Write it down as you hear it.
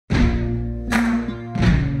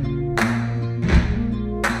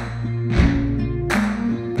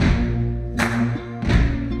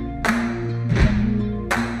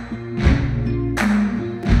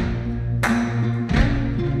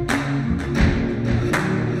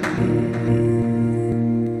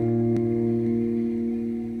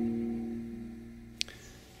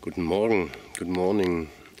morning.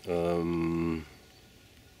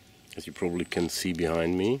 As you probably can see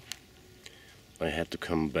behind me, I had to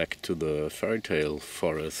come back to the fairytale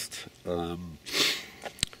forest.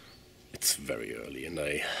 It's very early and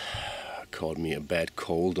I caught me a bad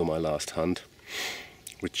cold on my last hunt,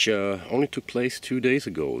 which only took place 2 days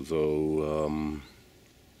ago, so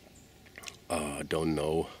I don't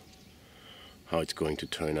know how it's going to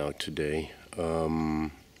turn out today.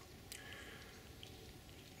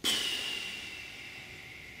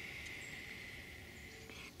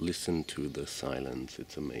 Listen to the silence,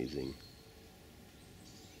 it's amazing.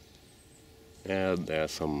 Yeah, there are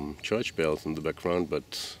some church bells in the background,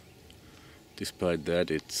 but despite that,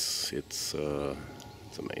 it's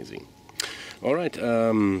amazing. All right,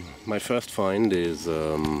 my first find is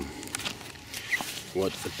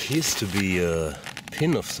what appears to be a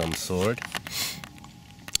pin of some sort,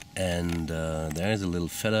 and there is a little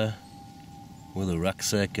fella with a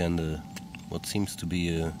rucksack and what seems to be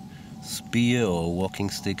a spear or a walking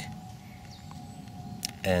stick,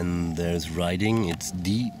 and there's writing, it's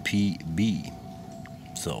DPB,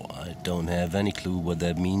 so I don't have any clue what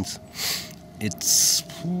that means. It's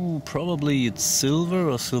probably it's silver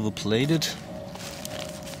or silver plated.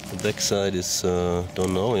 The backside is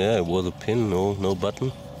don't know. Yeah, it was a pin, no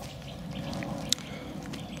button.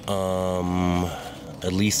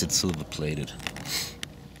 At least it's silver plated.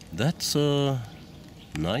 That's a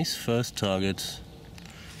nice first target.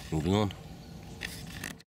 Moving on.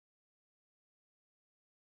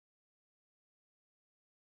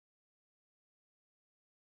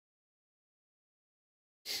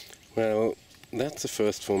 Well, that's the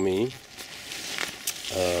first for me.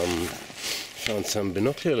 Found some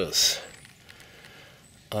binoculars.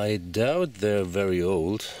 I doubt they're very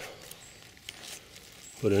old,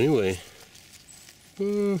 but anyway.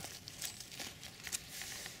 Don't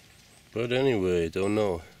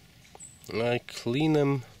know. I clean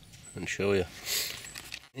them and show you.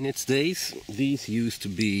 In its days, these used to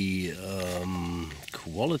be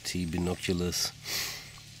quality binoculars.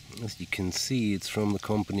 As you can see, it's from the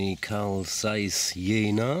company Carl Zeiss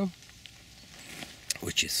Jena,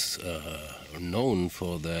 which is known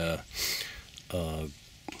for their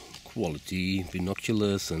quality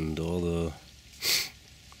binoculars and all the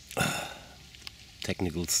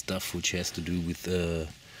technical stuff which has to do with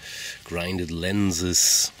grinded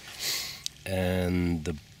lenses.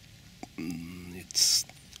 And it's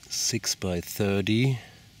 6 by 30,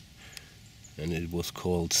 and it was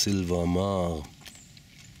called Silver Mar.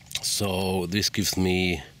 So this gives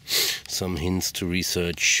me some hints to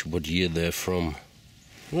research what year they're from.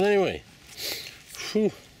 Well, anyway,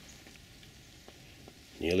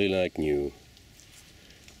 nearly like new.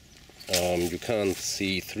 You can't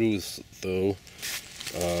see through though.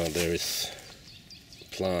 There is a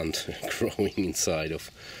plant growing inside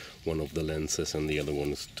of one of the lenses, and the other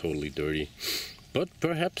one is totally dirty. But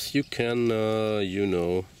perhaps you can,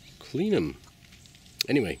 clean them.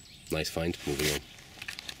 Anyway, nice find. Moving on.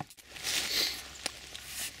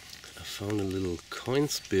 I found a little coin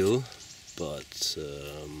spill, but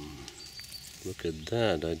look at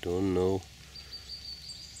that. I don't know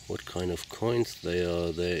what kind of coins they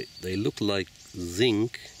are. They look like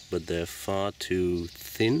zinc, but they're far too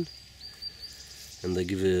thin, and they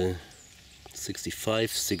give a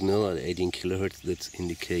 65 signal at 18 kilohertz that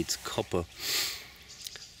indicates copper.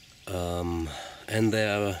 And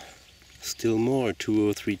there are still more, 2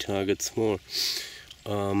 or 3 targets more.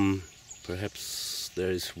 Perhaps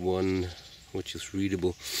there is one which is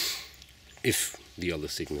readable if the other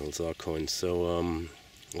signals are coins. So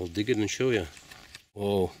I'll dig it and show you.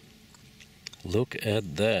 Oh, look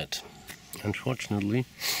at that. Unfortunately,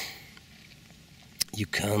 you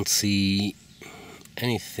can't see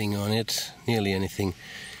anything on it, nearly anything.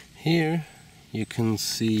 Here you can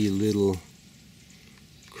see a little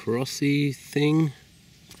crossy thing.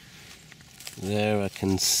 There I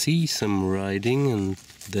can see some writing, and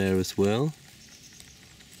there as well,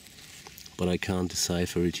 but I can't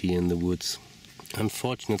decipher it here in the woods.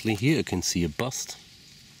 Unfortunately, here I can see a bust.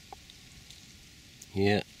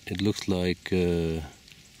 Yeah, it looks like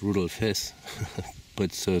Rudolf Hess,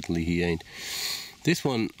 but certainly he ain't. This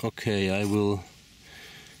one, okay, I will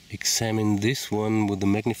examine this one with the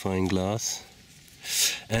magnifying glass.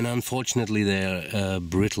 And unfortunately they're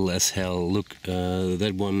brittle as hell. Look,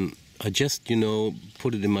 that one, I just,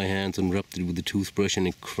 put it in my hands and rubbed it with the toothbrush and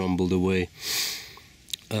it crumbled away.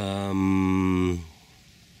 There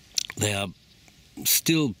are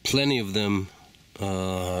still plenty of them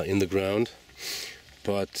in the ground,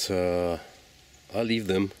 but I'll leave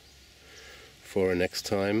them for next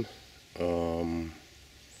time.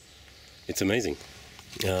 It's amazing.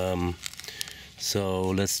 So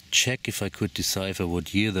let's check if I could decipher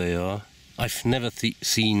what year they are. I've never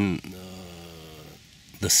seen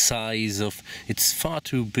the size of. It's far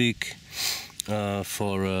too big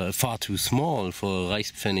for far too small for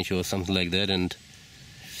Reichspfennig or something like that, and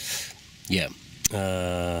yeah.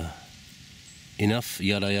 Enough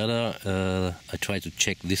yada yada. I try to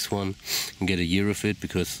check this one and get a year of it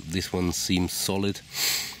because this one seems solid,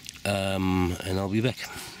 and I'll be back.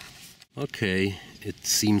 Okay, it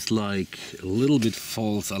seems like a little bit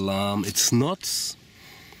false alarm. It's not,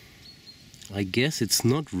 I guess it's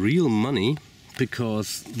not real money,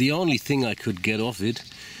 because the only thing I could get off it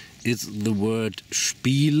is the word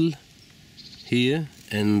Spiel here,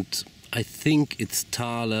 and I think it's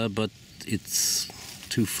Thaler, but it's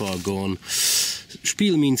too far gone.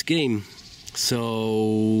 Spiel means game,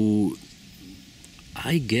 so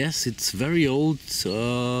I guess it's very old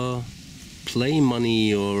play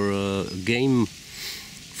money or game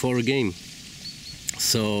for a game.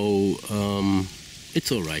 So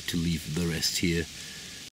it's alright to leave the rest here.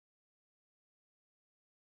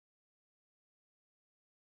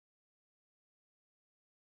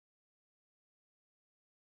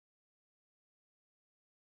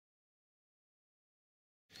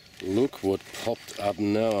 Look what popped up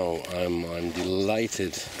now. I'm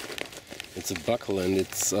delighted. It's a buckle, and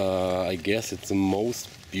it's I guess it's the most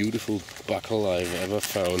beautiful buckle I've ever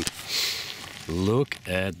found. Look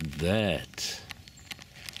at that.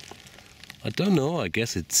 I don't know, I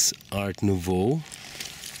guess it's Art Nouveau.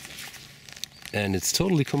 And it's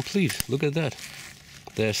totally complete. Look at that.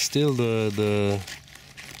 There's still the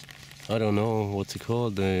I don't know what's it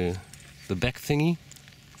called, the back thingy.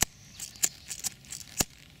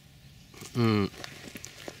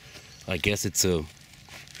 I guess it's a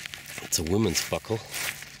women's buckle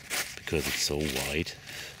because it's so wide.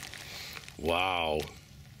 Wow,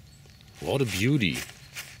 what a beauty!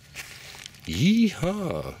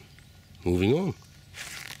 Yeehaw! Moving on.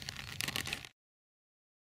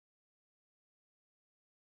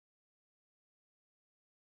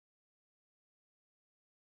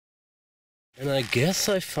 And I guess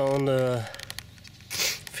I found a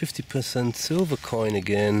 50% silver coin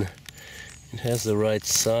again. It has the right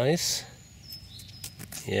size.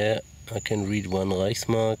 Yeah, I can read 1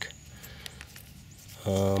 Reichsmark.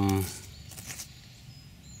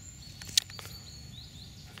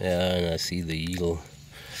 Yeah, and I see the eagle.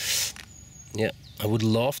 Yeah, I would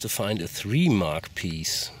love to find a 3 mark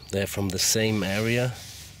piece. They're from the same area.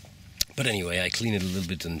 But anyway, I clean it a little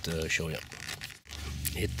bit and show you.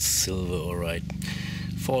 It's silver, alright.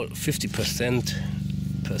 For 50%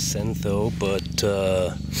 though, but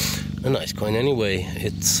a nice coin anyway.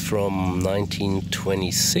 It's from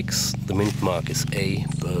 1926. The mint mark is A,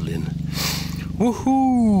 Berlin.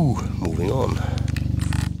 Woohoo! Moving on.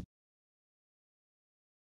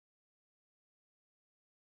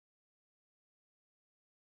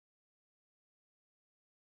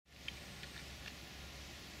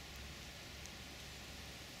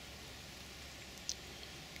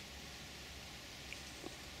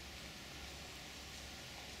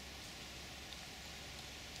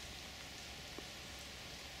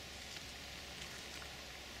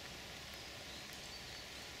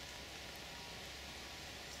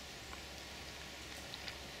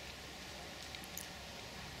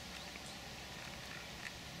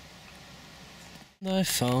 I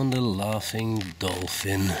found a laughing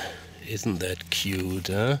dolphin. Isn't that cute,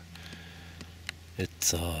 huh?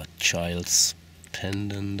 It's a child's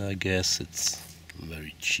pendant, I guess. It's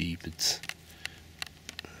very cheap. It's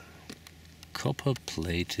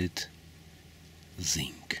copper-plated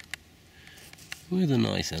zinc with a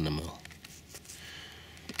nice animal.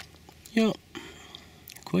 Yeah,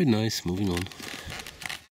 quite nice. Moving on.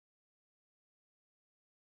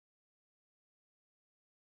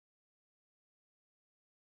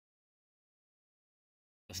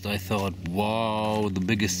 I thought, wow, the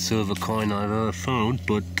biggest silver coin I've ever found,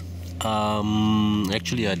 but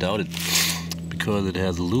actually I doubt it, because it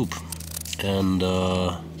has a loop, and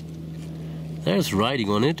there's writing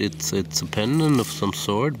on it. It's a pendant of some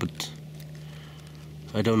sort, but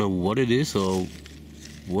I don't know what it is or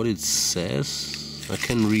what it says. I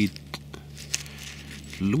can read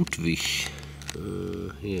Ludwig,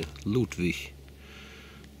 here, Ludwig,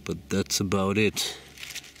 but that's about it.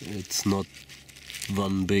 It's not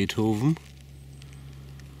Van Beethoven.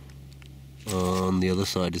 On the other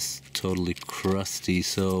side is totally crusty,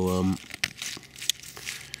 so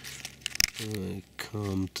I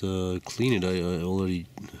can't clean it. I already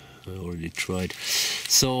tried.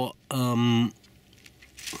 So it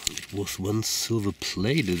was once silver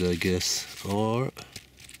plated, I guess, or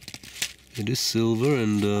it is silver,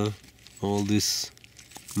 and all this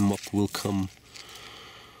muck will come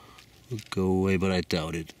will go away, but I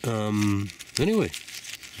doubt it. Anyway,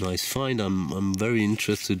 nice find. I'm very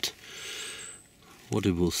interested what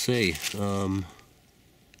it will say.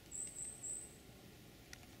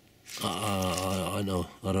 I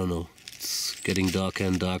don't know. It's getting darker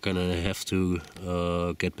and darker, and I have to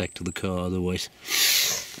get back to the car, otherwise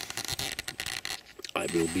I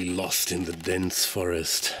will be lost in the dense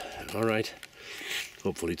forest. Alright,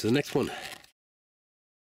 hopefully to the next one.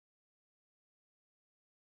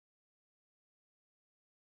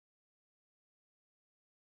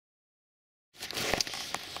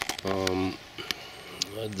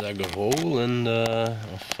 I dug a hole and I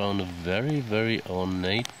found a very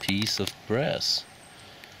ornate piece of brass.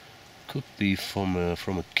 Could be from a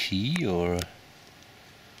key or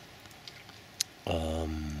oh,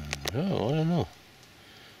 I don't know.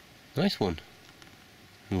 Nice one.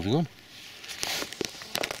 Moving on.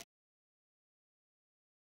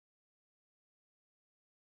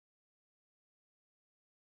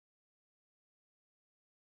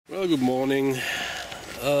 Well, good morning.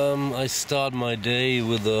 I start my day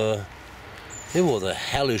with it was a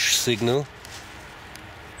hellish signal,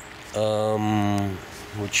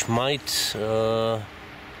 which might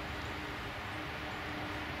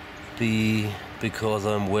be because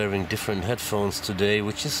I'm wearing different headphones today,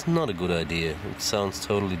 which is not a good idea. It sounds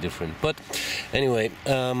totally different. But anyway,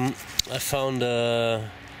 I found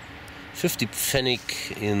 50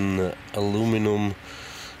 pfennig in aluminum,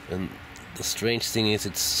 and the strange thing is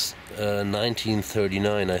it's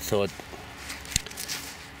 1939. I thought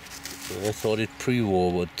it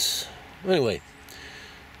pre-war, but anyway,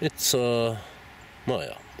 it's oh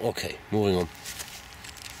yeah, okay, moving on.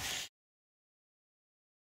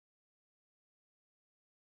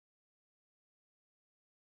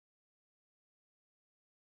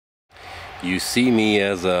 You see me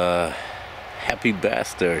as a happy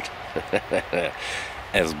bastard,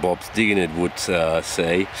 as Bob's Digging It would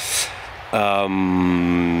say.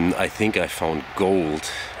 I think I found gold,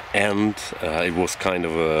 and it was kind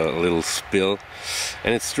of a little spill,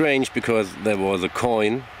 and it's strange because there was a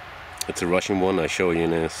coin. It's a Russian one, I'll show you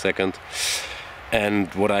in a second,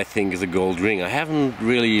 and what I think is a gold ring. I haven't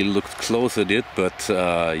really looked close at it, but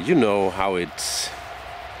you know how it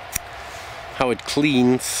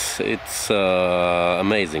cleans. It's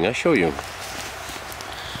amazing. I'll show you.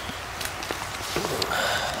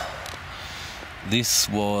 This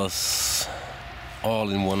was all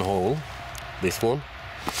in one hole, this one.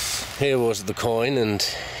 Here was the coin and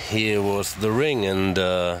here was the ring, and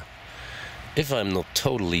if I'm not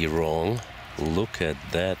totally wrong, look at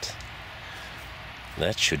that.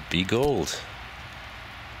 That should be gold.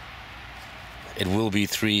 It will be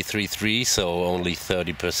 333, so only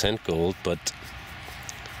 30% gold, but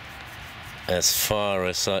as far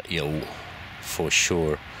as for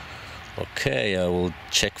sure. Okay, I will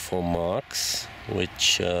check for marks,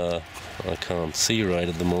 which I can't see right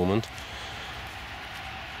at the moment.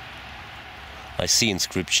 I see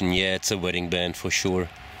inscription. Yeah, it's a wedding band for sure.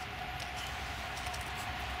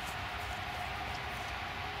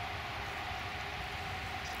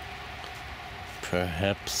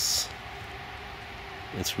 Perhaps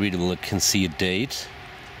it's readable. I can see a date.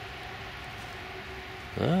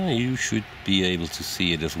 You should be able to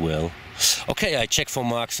see it as well. Okay, I check for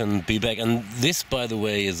marks and be back. And this, by the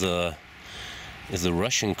way, is a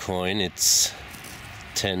Russian coin. It's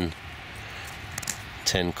 10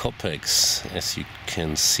 kopecks, as you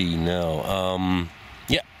can see now.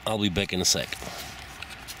 Yeah, I'll be back in a sec.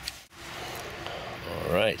 All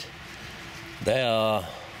right, there are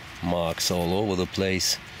marks all over the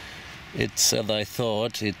place. It's as I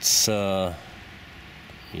thought. It's yeah,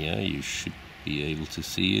 you should be able to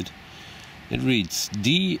see it. It reads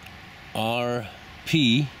DRP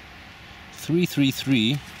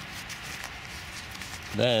 333.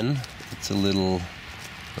 Then it's a little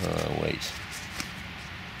wait.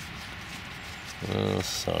 Oh,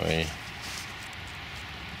 sorry.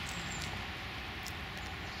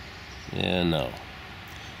 Yeah, no.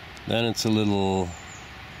 Then it's a little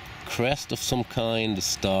crest of some kind, a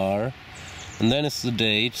star, and then it's the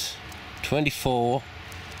date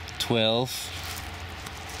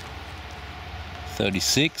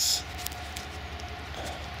 24/12/36.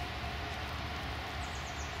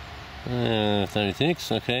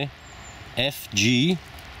 36, okay. FG.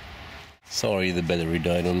 Sorry, the battery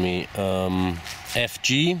died on me.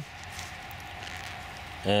 FG.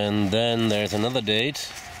 And then there's another date,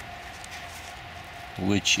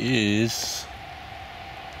 which is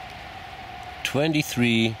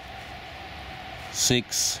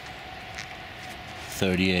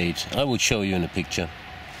 23/6/38. I will show you in a picture.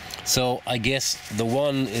 So I guess the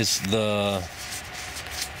one is the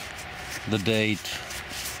date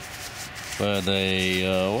where they,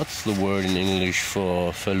 what's the word in English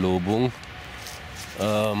for Verlobung?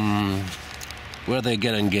 Where they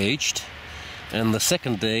get engaged. And the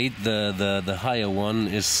second date, the higher one,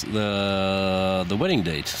 is the wedding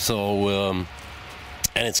date. So,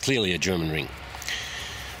 and it's clearly a German ring.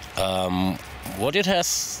 What it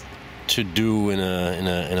has to do in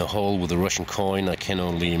a hole with a Russian coin, I can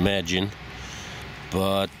only imagine.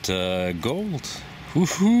 But gold,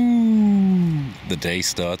 woohoo! The day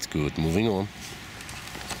starts good. Moving on.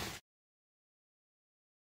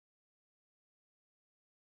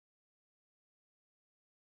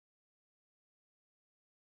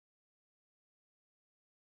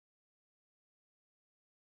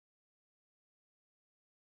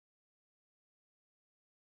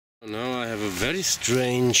 Now I have a very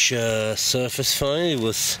strange surface find. It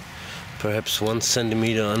was perhaps 1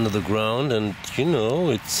 centimeter under the ground, and you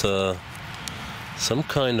know, it's some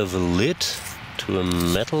kind of a lid to a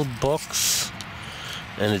metal box,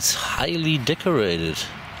 and it's highly decorated.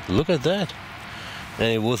 Look at that.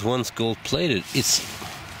 And it was once gold plated. It's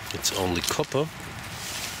only copper.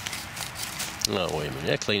 No, wait a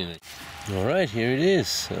minute, I cleaned it. Alright, here it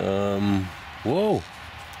is. Whoa.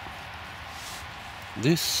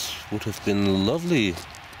 This would have been lovely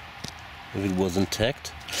if it was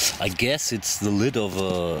intact. I guess it's the lid of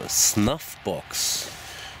a snuff box.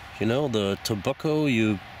 You know, the tobacco,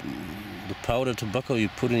 the powder tobacco you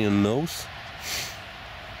put in your nose.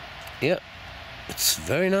 Yeah, it's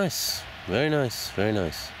very nice, very nice, very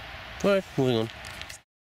nice. Alright, moving on.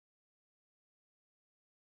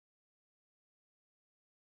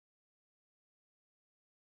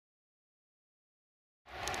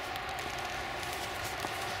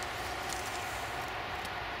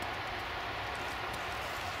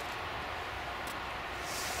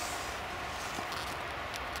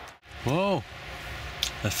 Whoa!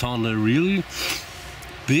 I found a really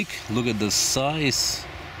big, look at the size,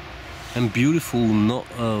 and beautiful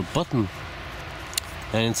button.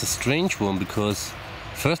 And it's a strange one because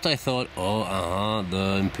first I thought, oh,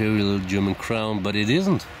 the Imperial German crown, but it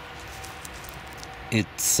isn't.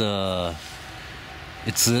 It's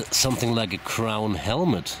something like a crown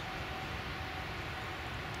helmet.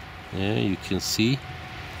 Yeah, you can see,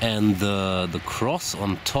 and the cross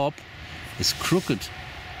on top is crooked.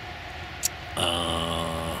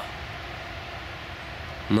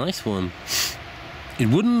 Nice one. It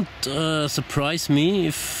wouldn't surprise me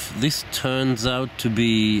if this turns out to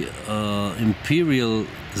be Imperial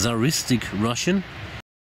Tsaristic Russian.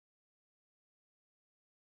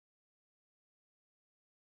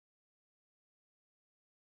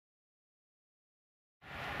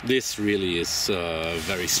 This really is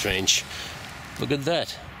very strange. Look at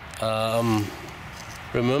that.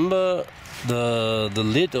 Remember the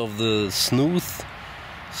lid of the snooze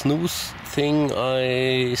thing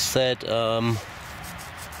I said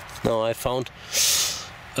I found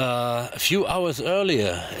a few hours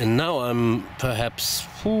earlier, and now I'm perhaps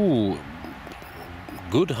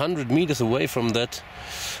good 100 meters away from that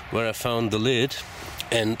where I found the lid,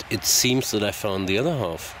 and it seems that I found the other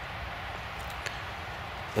half.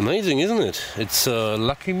 Amazing, isn't it? It's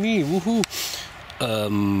lucky me, woohoo!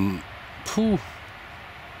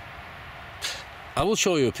 I will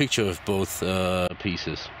show you a picture of both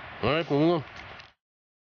pieces. Alright, moving on.